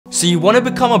So you want to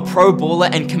become a pro baller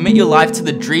and commit your life to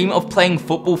the dream of playing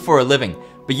football for a living,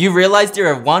 but you realize there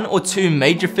are one or two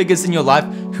major figures in your life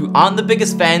who aren't the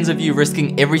biggest fans of you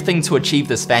risking everything to achieve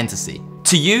this fantasy.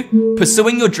 To you,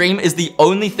 pursuing your dream is the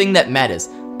only thing that matters,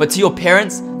 but to your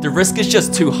parents, the risk is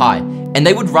just too high, and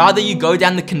they would rather you go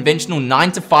down the conventional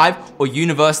 9-to-5 or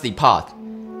university path.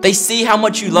 They see how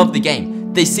much you love the game,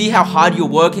 they see how hard you're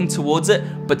working towards it,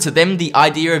 but to them the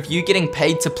idea of you getting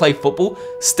paid to play football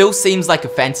still seems like a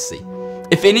fantasy.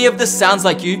 If any of this sounds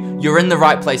like you, you're in the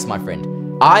right place, my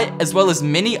friend. I, as well as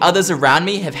many others around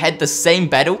me, have had the same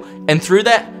battle, and through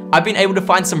that, I've been able to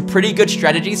find some pretty good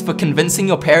strategies for convincing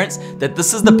your parents that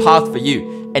this is the path for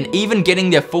you, and even getting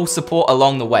their full support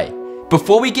along the way.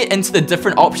 Before we get into the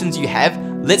different options you have,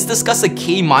 let's discuss a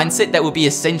key mindset that will be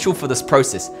essential for this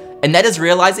process, and that is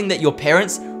realizing that your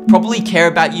parents probably care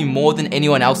about you more than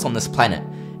anyone else on this planet.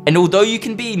 And although you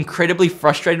can be incredibly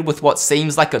frustrated with what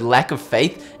seems like a lack of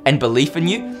faith and belief in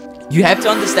you, you have to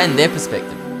understand their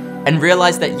perspective and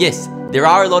realize that yes, there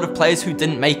are a lot of players who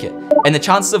didn't make it, and the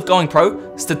chances of going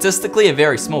pro statistically are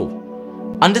very small.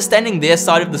 Understanding their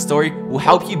side of the story will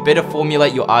help you better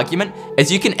formulate your argument,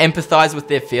 as you can empathize with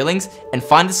their feelings and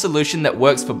find a solution that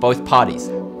works for both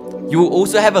parties. You will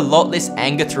also have a lot less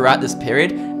anger throughout this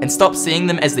period and stop seeing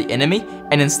them as the enemy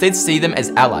and instead see them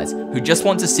as allies who just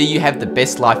want to see you have the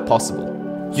best life possible.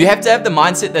 You have to have the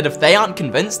mindset that if they aren't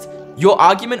convinced, your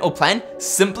argument or plan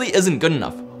simply isn't good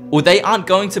enough, or they aren't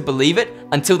going to believe it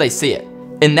until they see it.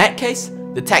 In that case,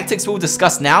 the tactics we'll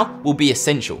discuss now will be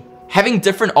essential. Having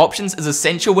different options is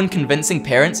essential when convincing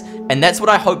parents, and that's what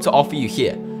I hope to offer you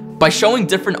here. By showing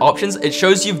different options, it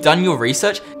shows you've done your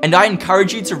research, and I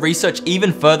encourage you to research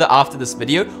even further after this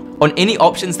video on any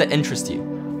options that interest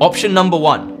you. Option number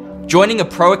 1. Joining a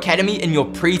pro academy in your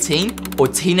pre-teen or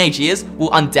teenage years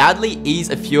will undoubtedly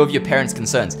ease a few of your parents'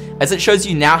 concerns, as it shows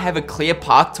you now have a clear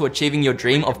path to achieving your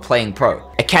dream of playing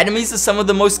pro. Academies are some of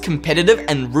the most competitive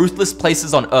and ruthless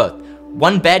places on earth.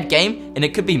 One bad game and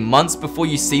it could be months before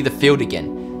you see the field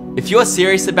again. If you are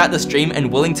serious about this dream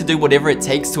and willing to do whatever it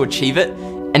takes to achieve it,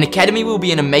 an academy will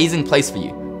be an amazing place for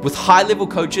you, with high-level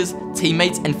coaches,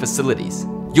 teammates, and facilities.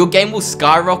 Your game will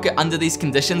skyrocket under these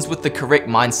conditions with the correct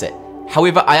mindset.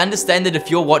 However, I understand that if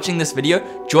you're watching this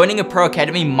video, joining a pro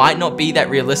academy might not be that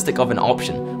realistic of an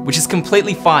option, which is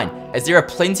completely fine, as there are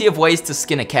plenty of ways to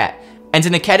skin a cat, and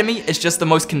an academy is just the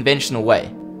most conventional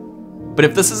way. But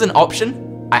if this is an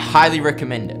option, I highly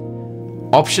recommend it.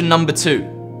 Option number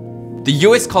 2. The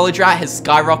US college route has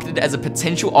skyrocketed as a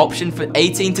potential option for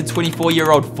 18 to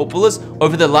 24-year-old footballers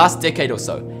over the last decade or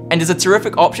so, and is a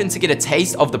terrific option to get a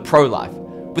taste of the pro life.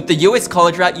 With the US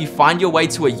college route, you find your way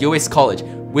to a US college,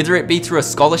 whether it be through a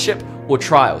scholarship or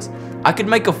trials. I could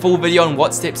make a full video on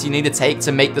what steps you need to take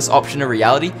to make this option a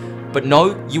reality, but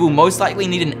no, you will most likely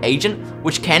need an agent,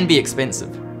 which can be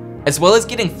expensive, as well as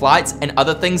getting flights and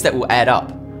other things that will add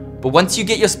up. But once you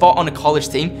get your spot on a college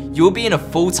team, you will be in a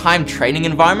full-time training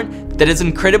environment that is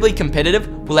incredibly competitive,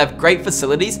 will have great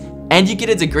facilities, and you get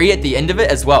a degree at the end of it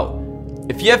as well.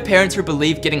 If you have parents who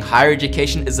believe getting higher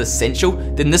education is essential,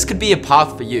 then this could be a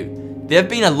path for you. There have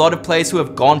been a lot of players who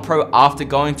have gone pro after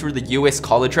going through the US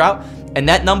college route, and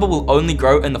that number will only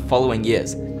grow in the following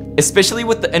years, especially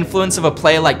with the influence of a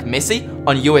player like Messi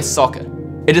on US soccer.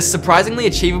 It is surprisingly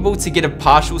achievable to get a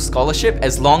partial scholarship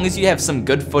as long as you have some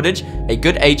good footage, a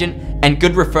good agent, and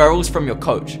good referrals from your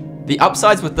coach. The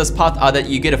upsides with this path are that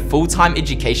you get a full-time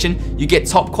education, you get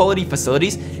top quality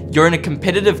facilities, you're in a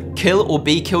competitive kill or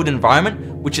be killed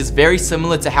environment, which is very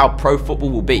similar to how pro football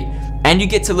will be, and you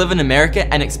get to live in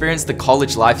America and experience the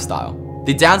college lifestyle.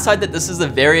 The downside that this is a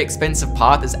very expensive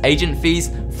path is agent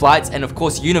fees, flights, and of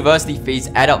course university fees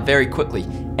add up very quickly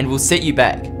and will set you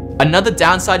back. Another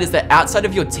downside is that outside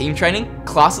of your team training,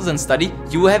 classes, and study,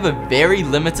 you will have a very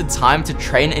limited time to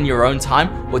train in your own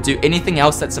time or do anything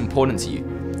else that's important to you.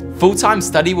 Full-time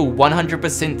study will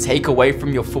 100% take away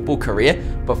from your football career,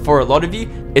 but for a lot of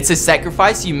you, it's a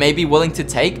sacrifice you may be willing to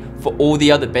take for all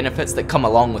the other benefits that come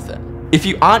along with it. If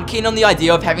you aren't keen on the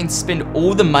idea of having to spend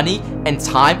all the money and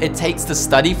time it takes to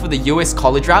study for the US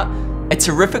college route, a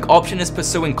terrific option is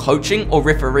pursuing coaching or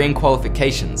refereeing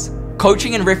qualifications.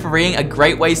 Coaching and refereeing are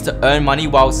great ways to earn money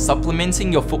while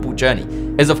supplementing your football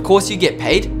journey, as of course you get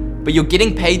paid, but you're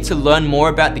getting paid to learn more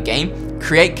about the game,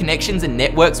 create connections and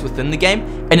networks within the game,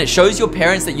 and it shows your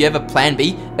parents that you have a plan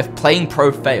B if playing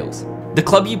pro fails. The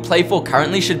club you play for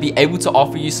currently should be able to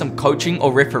offer you some coaching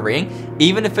or refereeing,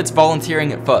 even if it's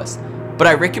volunteering at first. But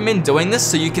I recommend doing this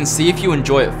so you can see if you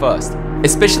enjoy it first.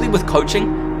 Especially with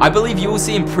coaching, I believe you will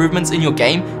see improvements in your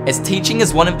game, as teaching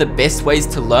is one of the best ways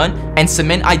to learn and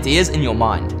cement ideas in your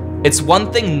mind. It's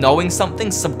one thing knowing something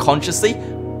subconsciously,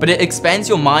 but it expands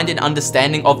your mind and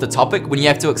understanding of the topic when you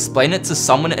have to explain it to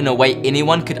someone in a way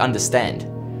anyone could understand.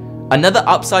 Another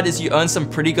upside is you earn some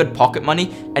pretty good pocket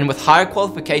money, and with higher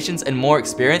qualifications and more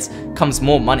experience comes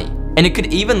more money. And it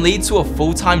could even lead to a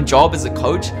full-time job as a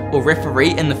coach or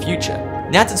referee in the future.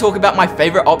 Now to talk about my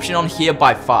favorite option on here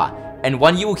by far, and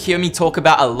one you will hear me talk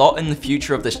about a lot in the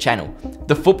future of this channel,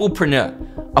 the Footballpreneur.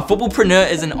 A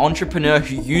Footballpreneur is an entrepreneur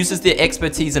who uses their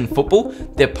expertise in football,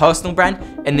 their personal brand,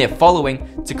 and their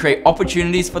following to create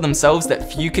opportunities for themselves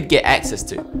that few could get access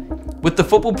to. With the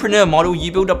Footballpreneur model,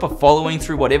 you build up a following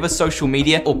through whatever social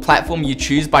media or platform you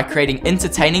choose by creating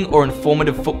entertaining or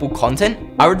informative football content.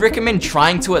 I would recommend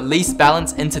trying to at least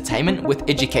balance entertainment with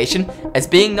education, as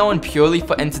being known purely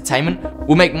for entertainment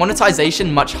will make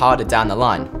monetization much harder down the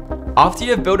line. After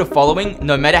you have built a following,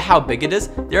 no matter how big it is,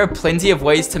 there are plenty of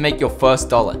ways to make your first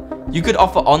dollar. You could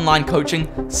offer online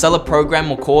coaching, sell a program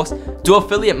or course, do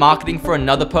affiliate marketing for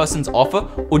another person's offer,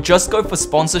 or just go for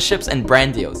sponsorships and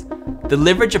brand deals. The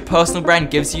leverage a personal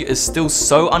brand gives you is still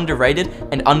so underrated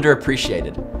and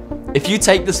underappreciated. If you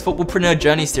take this Footballpreneur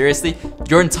journey seriously,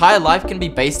 your entire life can be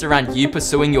based around you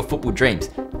pursuing your football dreams,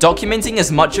 documenting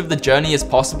as much of the journey as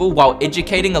possible while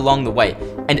educating along the way,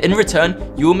 and in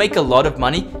return, you will make a lot of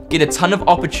money, get a ton of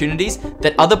opportunities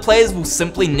that other players will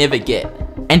simply never get,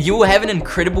 and you will have an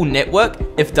incredible network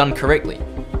if done correctly.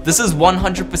 This is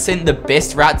 100% the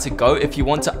best route to go if you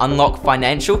want to unlock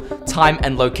financial, time,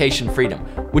 and location freedom,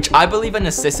 which I believe are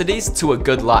necessities to a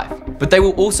good life. But they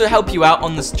will also help you out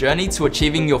on this journey to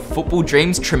achieving your football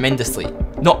dreams tremendously.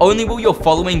 Not only will your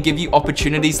following give you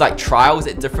opportunities like trials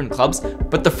at different clubs,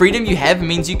 but the freedom you have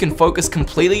means you can focus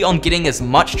completely on getting as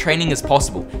much training as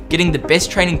possible, getting the best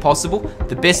training possible,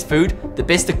 the best food, the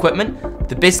best equipment,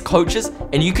 the best coaches,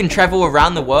 and you can travel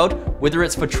around the world, whether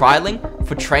it's for trialing,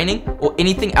 for training, or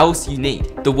anything else you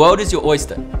need. The world is your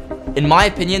oyster. In my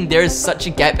opinion, there is such a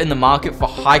gap in the market for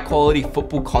high quality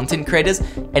football content creators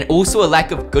and also a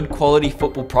lack of good quality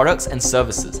football products and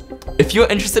services. If you're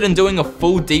interested in doing a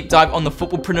full deep dive on the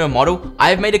Footballpreneur model, I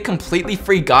have made a completely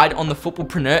free guide on the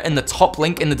Footballpreneur in the top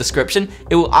link in the description.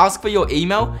 It will ask for your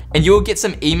email and you will get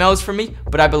some emails from me,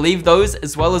 but I believe those,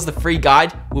 as well as the free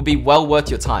guide, will be well worth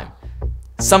your time.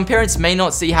 Some parents may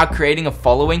not see how creating a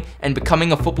following and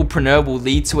becoming a Footballpreneur will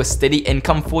lead to a steady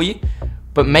income for you,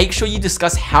 but make sure you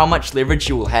discuss how much leverage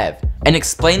you will have and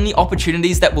explain the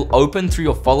opportunities that will open through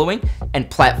your following and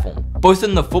platform, both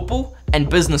in the football and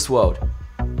business world.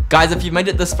 Guys, if you've made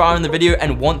it this far in the video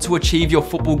and want to achieve your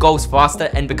football goals faster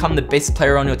and become the best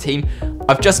player on your team,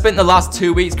 I've just spent the last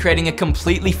 2 weeks creating a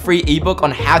completely free ebook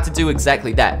on how to do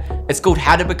exactly that. It's called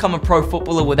How to Become a Pro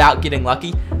Footballer Without Getting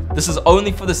Lucky. This is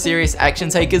only for the serious action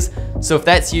takers, so if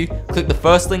that's you, click the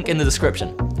first link in the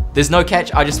description. There's no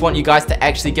catch, I just want you guys to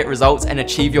actually get results and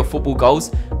achieve your football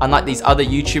goals, unlike these other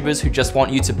YouTubers who just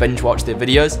want you to binge watch their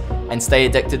videos and stay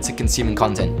addicted to consuming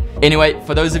content. Anyway,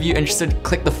 for those of you interested,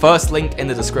 click the first link in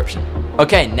the description.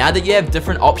 Okay, now that you have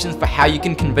different options for how you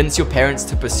can convince your parents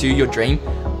to pursue your dream,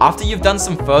 after you've done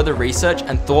some further research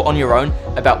and thought on your own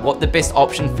about what the best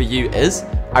option for you is,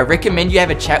 I recommend you have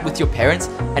a chat with your parents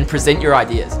and present your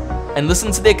ideas, and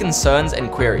listen to their concerns and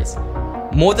queries.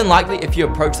 More than likely, if you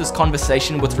approach this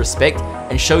conversation with respect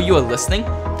and show you are listening,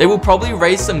 they will probably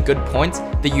raise some good points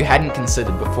that you hadn't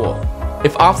considered before.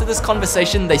 If after this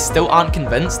conversation they still aren't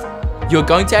convinced, you're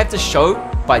going to have to show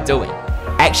by doing.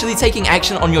 Actually taking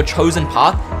action on your chosen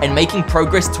path and making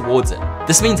progress towards it.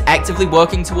 This means actively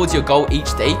working towards your goal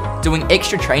each day, doing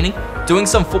extra training, doing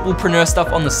some Footballpreneur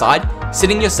stuff on the side,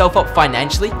 setting yourself up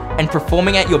financially, and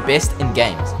performing at your best in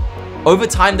games. Over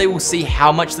time, they will see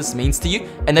how much this means to you,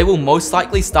 and they will most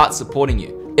likely start supporting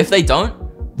you. If they don't,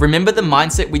 remember the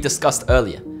mindset we discussed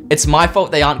earlier. It's my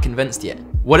fault they aren't convinced yet.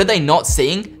 What are they not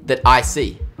seeing that I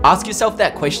see? Ask yourself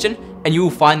that question and you will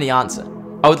find the answer.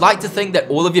 I would like to think that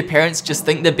all of your parents just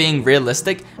think they're being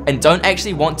realistic and don't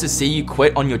actually want to see you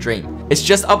quit on your dream. It's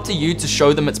just up to you to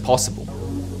show them it's possible.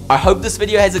 I hope this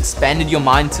video has expanded your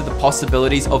mind to the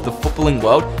possibilities of the footballing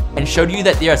world and showed you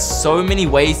that there are so many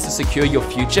ways to secure your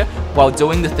future while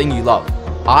doing the thing you love.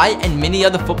 I and many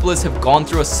other footballers have gone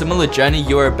through a similar journey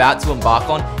you are about to embark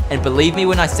on, and believe me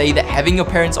when I say that having your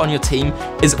parents on your team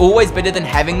is always better than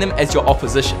having them as your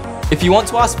opposition. If you want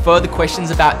to ask further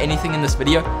questions about anything in this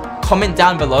video, comment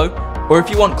down below, or if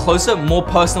you want closer, more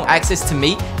personal access to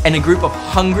me and a group of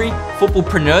hungry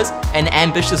footballpreneurs and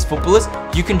ambitious footballers,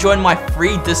 you can join my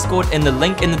free Discord in the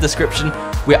link in the description,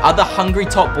 where other hungry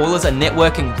top ballers are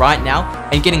networking right now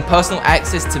and getting personal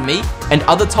access to me and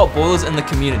other top ballers in the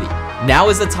community. Now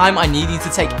is the time I need you to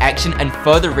take action and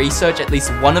further research at least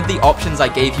one of the options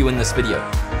I gave you in this video.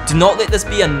 Do not let this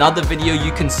be another video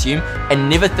you consume and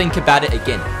never think about it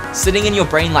again. sitting in your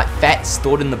brain like fat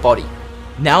stored in the body.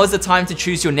 Now is the time to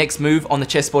choose your next move on the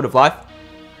chessboard of life.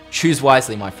 Choose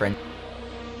wisely, my friend.